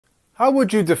How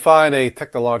would you define a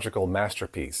technological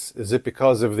masterpiece? Is it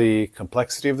because of the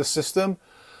complexity of the system,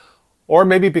 or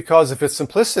maybe because of its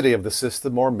simplicity of the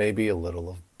system, or maybe a little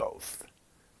of both?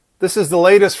 This is the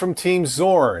latest from Team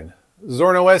Zorin.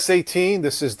 Zorin OS 18,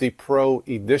 this is the Pro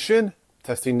Edition.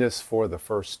 Testing this for the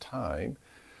first time.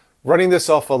 Running this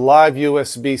off a live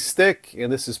USB stick,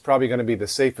 and this is probably going to be the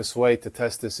safest way to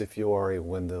test this if you are a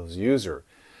Windows user.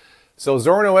 So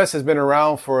Zorin OS has been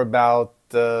around for about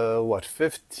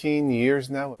 15 years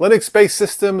now. Linux-based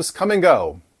systems come and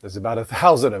go. There's about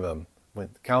 1,000 of them, when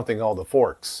counting all the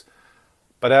forks.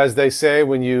 But as they say,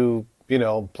 when you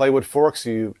play with forks,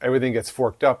 everything gets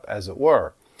forked up, as it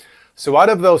were. So out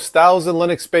of those 1,000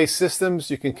 Linux-based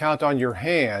systems, you can count on your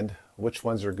hand which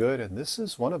ones are good, and this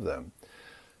is one of them.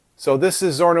 So this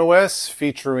is Zorin OS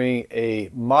featuring a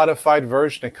modified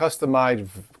version, a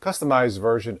customized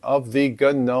version of the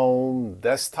GNOME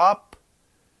desktop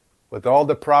with all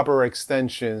the proper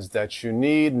extensions that you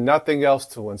need. Nothing else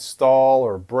to install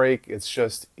or break. It's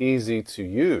just easy to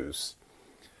use.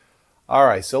 All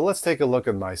right, so let's take a look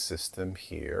at my system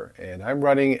here. And I'm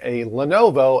running a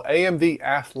Lenovo AMD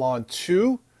Athlon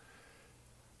 2.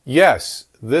 Yes,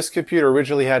 this computer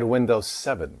originally had Windows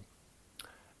 7.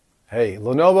 Hey,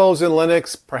 Lenovo's and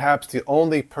Linux, perhaps the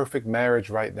only perfect marriage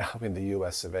right now in the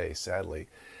US of A, sadly.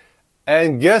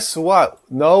 And guess what?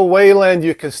 No Wayland,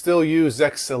 you can still use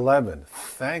X11.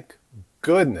 Thank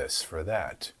goodness for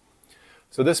that.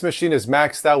 So this machine is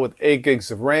maxed out with 8 gigs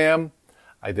of RAM.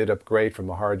 I did upgrade from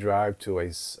a hard drive to a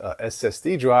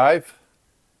SSD drive.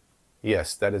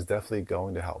 Yes, that is definitely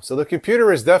going to help. So the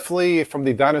computer is definitely from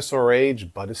the dinosaur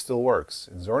age, but it still works.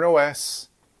 And Zorin OS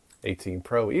 18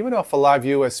 Pro, even off a live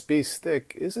USB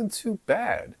stick, isn't too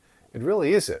bad. It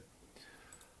really isn't.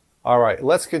 All right,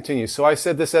 let's continue. So I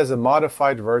said this as a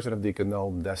modified version of the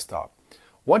GNOME desktop.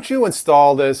 Once you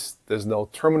install this, there's no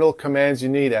terminal commands you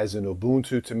need, as in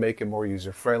Ubuntu, to make it more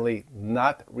user-friendly.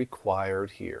 Not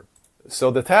required here. So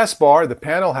the taskbar, the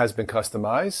panel has been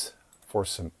customized for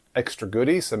some extra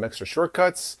goodies, some extra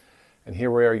shortcuts. And here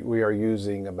we are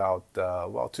using about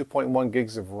 2.1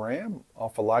 gigs of RAM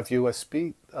off a live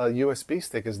USB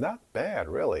stick. Is not bad,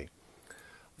 really.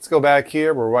 Let's go back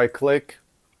here. We'll right-click.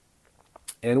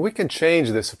 And we can change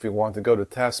this if we want to go to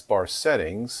taskbar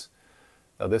settings.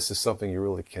 Now, this is something you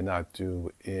really cannot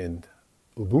do in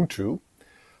Ubuntu.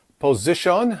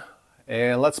 Position.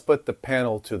 And let's put the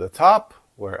panel to the top,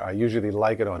 where I usually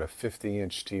like it on a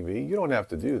 50-inch TV. You don't have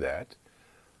to do that,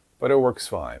 but it works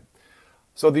fine.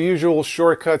 So the usual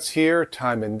shortcuts here: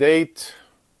 time and date,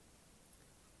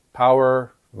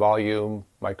 power, volume,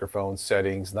 microphone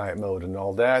settings, night mode, and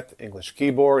all that. English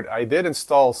keyboard. I did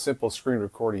install Simple Screen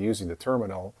Recorder using the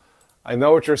terminal. I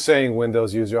know what you're saying,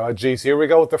 Windows user. Oh, geez, here we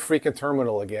go with the freaking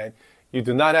terminal again. You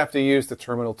do not have to use the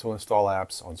terminal to install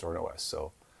apps on Zorin OS.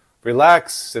 So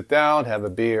relax, sit down, have a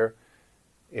beer.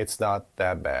 It's not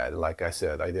that bad. Like I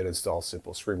said, I did install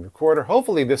Simple Screen Recorder.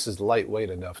 Hopefully this is lightweight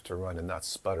enough to run and not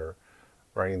sputter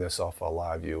running this off a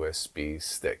live USB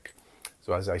stick.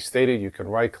 So as I stated, you can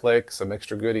right-click, some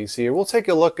extra goodies here. We'll take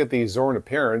a look at the Zorin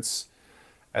appearance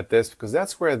at this, because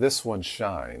that's where this one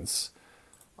shines.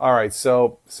 All right,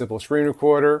 so Simple Screen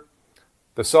Recorder,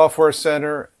 the Software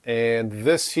Center, and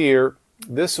this here,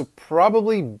 this will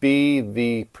probably be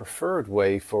the preferred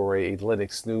way for a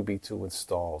Linux newbie to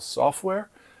install software.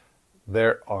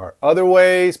 There are other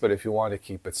ways, but if you want to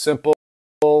keep it simple,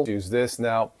 use this.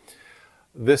 Now,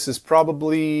 this is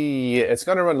probably, it's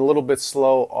going to run a little bit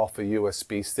slow off a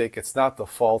USB stick. It's not the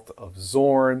fault of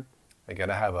Zorin. Again,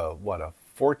 I have a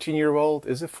 14-year-old?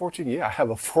 Is it 14? Yeah, I have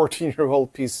a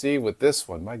 14-year-old PC with this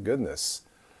one. My goodness.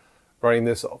 Running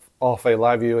this off a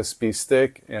live USB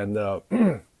stick. And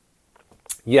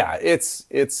yeah,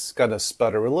 it's going to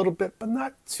sputter a little bit, but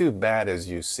not too bad as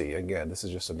you see. Again, this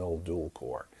is just an old dual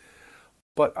core.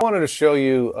 But I wanted to show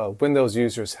you Windows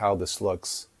users how this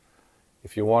looks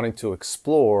if you're wanting to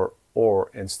explore or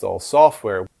install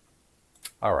software.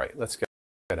 All right, let's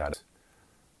get out of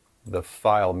the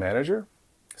file manager.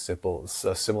 Simple,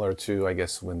 similar to, I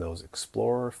guess, Windows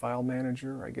Explorer file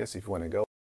manager, I guess, if you want to go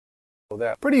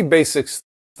that. Pretty basic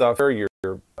stuff here.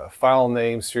 Your file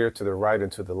names here to the right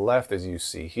and to the left, as you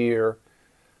see here.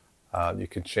 You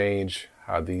can change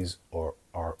how these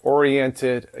are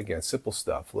oriented. Again, simple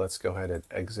stuff. Let's go ahead and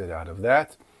exit out of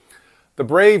that. The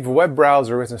Brave web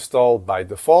browser is installed by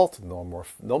default. No more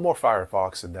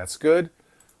Firefox, and that's good.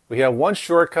 We have one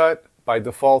shortcut by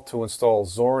default to install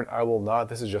Zorin. I will not.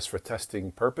 This is just for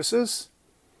testing purposes.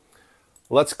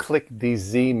 Let's click the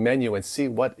Z menu and see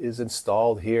what is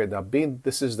installed here. Now, being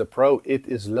this is the Pro, it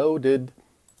is loaded.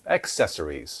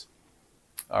 Accessories.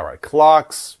 All right,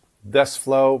 clocks, desk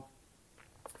flow,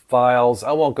 files.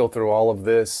 I won't go through all of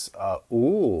this.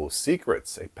 Ooh,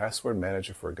 secrets, a password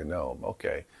manager for GNOME.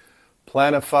 Okay.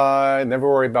 Planify, never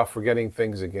worry about forgetting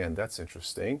things again. That's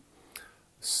interesting.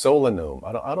 Solanum,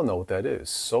 I don't know what that is.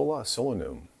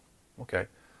 Solanum. Okay.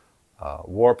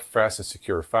 Warp, fast and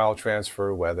secure file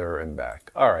transfer, weather, and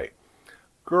back. All right.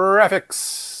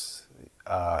 Graphics.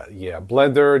 Yeah,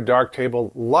 Blender,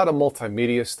 Darktable, a lot of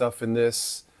multimedia stuff in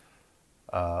this.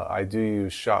 I do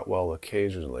use Shotwell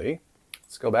occasionally.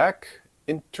 Let's go back.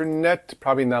 Internet,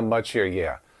 probably not much here.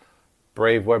 Yeah.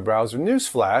 Brave web browser.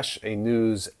 Newsflash, a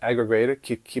news aggregator.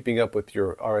 Keeping up with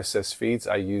your RSS feeds.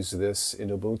 I use this in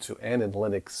Ubuntu and in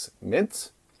Linux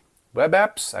Mint. Web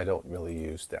apps, I don't really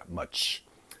use that much.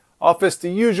 Office, the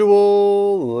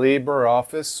usual.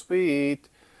 LibreOffice Suite.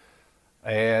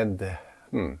 And,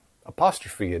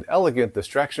 apostrophe, an elegant,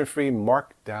 distraction-free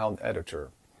markdown editor.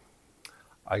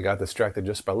 I got distracted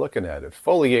just by looking at it.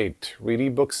 Foliate, read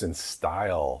ebooks in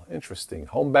style. Interesting.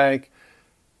 Homebank.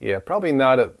 Yeah, probably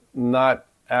not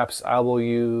apps I will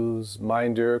use.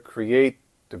 Minder, create,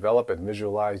 develop, and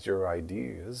visualize your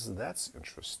ideas. That's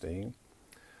interesting.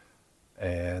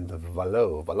 And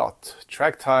Valot,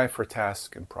 track time for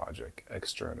task and project.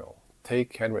 External,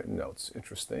 take handwritten notes.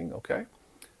 Interesting, okay.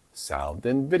 Sound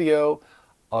and video.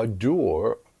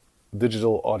 Adore,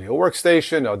 digital audio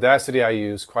workstation. Audacity I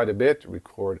use quite a bit to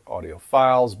record audio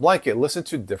files. Blanket, listen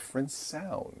to different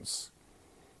sounds.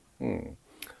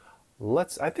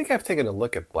 I think I've taken a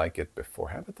look at Blanket before,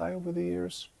 haven't I, over the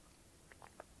years?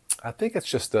 I think it's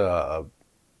just a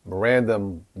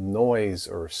random noise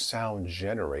or sound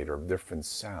generator of different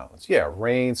sounds. Yeah,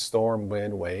 rain, storm,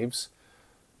 wind, waves.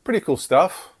 Pretty cool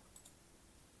stuff.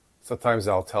 Sometimes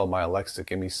I'll tell my Alexa,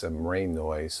 give me some rain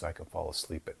noise so I can fall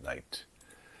asleep at night.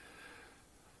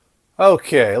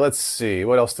 Okay, let's see.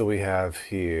 What else do we have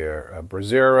here?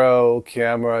 Brasero,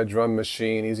 camera, drum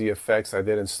machine, easy effects. I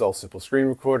did install Simple Screen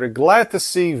Recorder. Glad to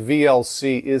see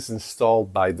VLC is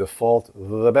installed by default.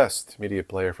 The best media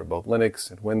player for both Linux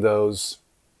and Windows.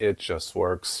 It just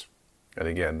works. And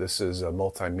again, this is a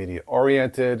multimedia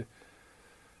oriented.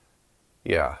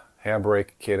 Yeah,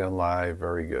 Handbrake, Kdenlive,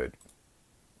 very good.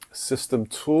 System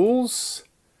tools,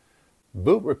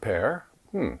 boot repair.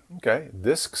 Okay,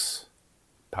 disks.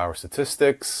 Power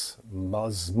statistics,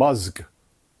 Muzg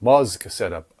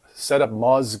setup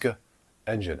Muzg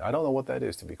engine. I don't know what that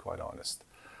is, to be quite honest.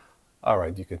 All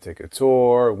right, you can take a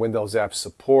tour. Windows app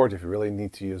support if you really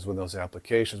need to use Windows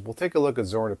applications. We'll take a look at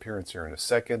Zorin Appearance here in a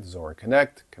second. Zorin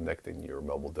Connect, connecting your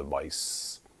mobile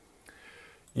device.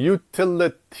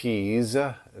 Utilities,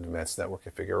 advanced network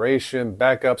configuration,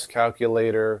 backups,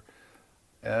 calculator.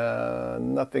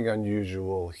 Nothing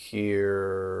unusual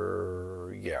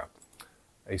here. Yeah.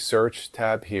 A search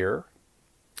tab here,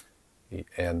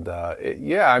 and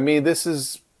yeah, I mean, this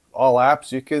is all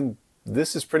apps.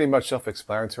 This is pretty much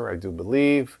self-explanatory, I do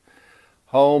believe.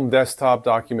 Home, desktop,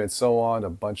 document, so on. A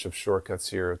bunch of shortcuts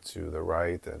here to the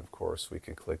right, and of course we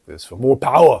can click this for more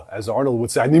power, as Arnold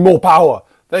would say. I need more power.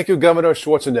 Thank you, Governor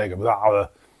Schwarzenegger.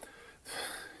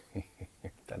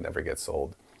 That never gets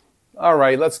old. All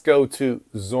right, let's go to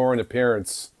Zorin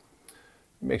Appearance.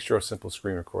 Make sure Simple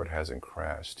Screen Record hasn't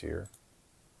crashed here.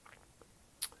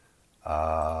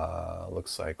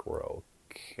 Looks like we're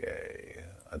okay.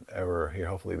 An error here.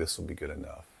 Hopefully this will be good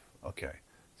enough. Okay,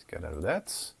 let's get out of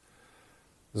that.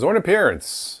 Zorin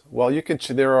Appearance. Well,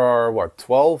 there are, what,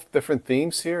 12 different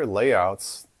themes here?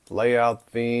 Layouts. Layout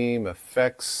theme,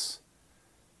 effects,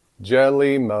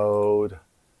 jelly mode.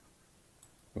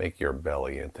 Make your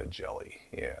belly into jelly.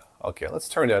 Yeah. Okay, let's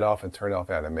turn that off and turn off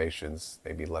animations.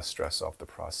 Maybe less stress off the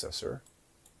processor.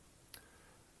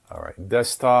 All right,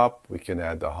 desktop, we can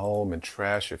add the home and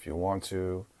trash if you want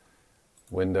to.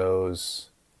 Windows,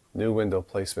 new window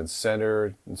placement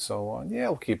centered, and so on. Yeah,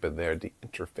 we'll keep it there. The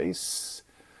interface,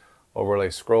 overlay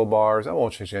scroll bars. I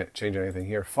won't change anything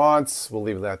here. Fonts, we'll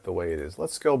leave that the way it is.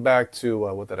 Let's go back to,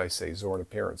 what did I say, Zorin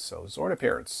Appearance. So Zorin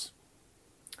Appearance.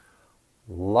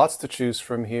 Lots to choose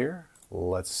from here.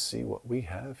 Let's see what we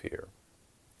have here.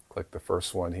 Click the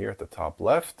first one here at the top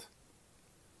left.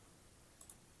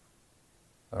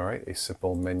 All right, a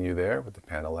simple menu there with the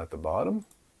panel at the bottom.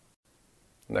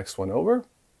 Next one over.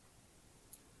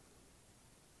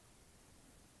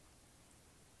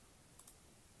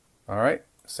 All right,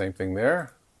 same thing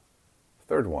there.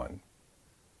 Third one.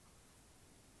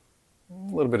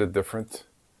 A little bit of different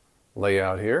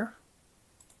layout here.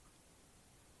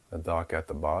 A dock at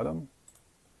the bottom.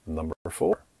 Number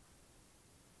 4.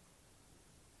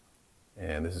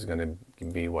 And this is going to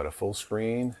be, what, a full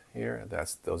screen here.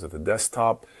 Those are the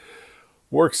desktop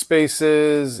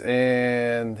workspaces,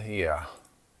 and yeah,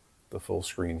 the full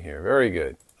screen here. Very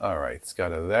good. All right, it's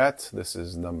got a that. This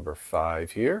is number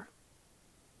 5 here.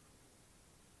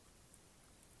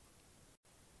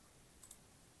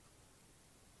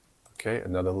 Okay,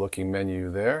 another looking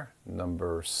menu there.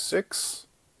 Number 6.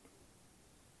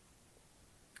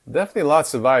 Definitely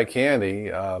lots of eye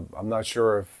candy. I'm not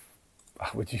sure if I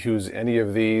would use any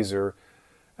of these, or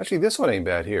actually this one ain't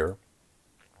bad here.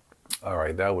 All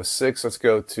right, that was 6. Let's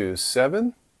go to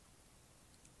 7.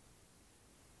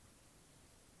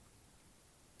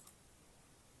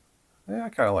 Yeah, I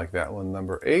kind of like that one.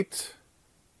 Number 8.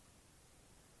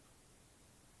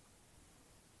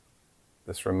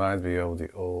 This reminds me of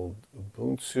the old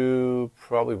Ubuntu.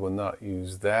 Probably will not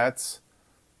use that.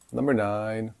 Number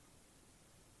 9.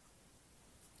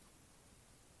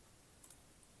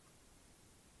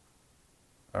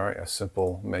 All right, a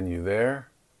simple menu there.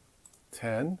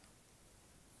 10.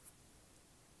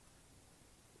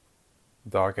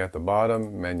 Dock at the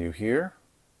bottom, menu here.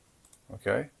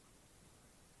 Okay.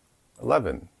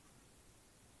 11.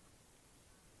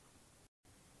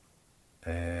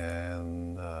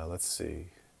 And let's see.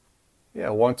 Yeah,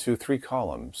 1, 2, 3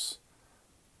 columns.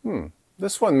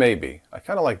 This one maybe. I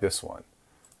kind of like this one.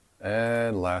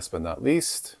 And last but not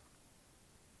least,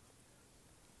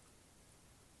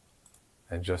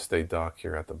 and just a dock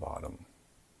here at the bottom.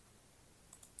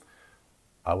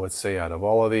 I would say out of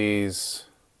all of these,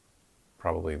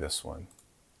 probably this one.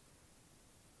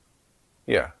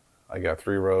 Yeah, I got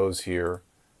 3 rows here.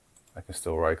 I can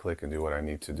still right click and do what I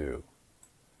need to do.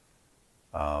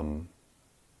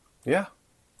 Yeah,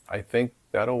 I think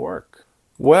that'll work.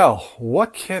 Well,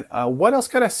 what else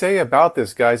can I say about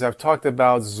this, guys? I've talked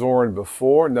about Zorin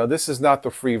before. Now, this is not the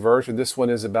free version. This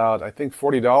one is about, I think,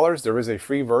 $40. There is a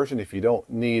free version if you don't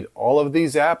need all of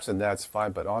these apps, and that's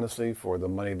fine. But honestly, for the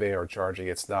money they are charging,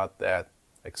 it's not that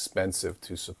expensive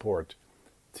to support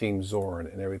Team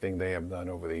Zorin and everything they have done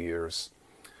over the years.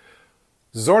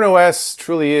 Zorin OS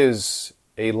truly is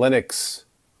a Linux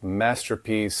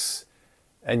masterpiece.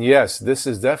 And yes, this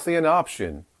is definitely an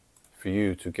option for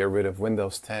you to get rid of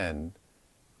Windows 10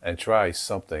 and try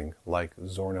something like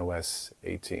Zorin OS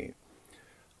 18.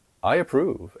 I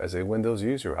approve as a Windows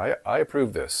user. I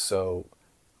approve this. So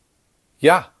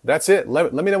yeah, that's it.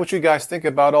 Let me know what you guys think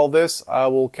about all this. I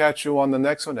will catch you on the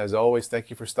next one. As always, thank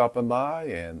you for stopping by,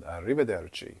 and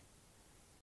arrivederci.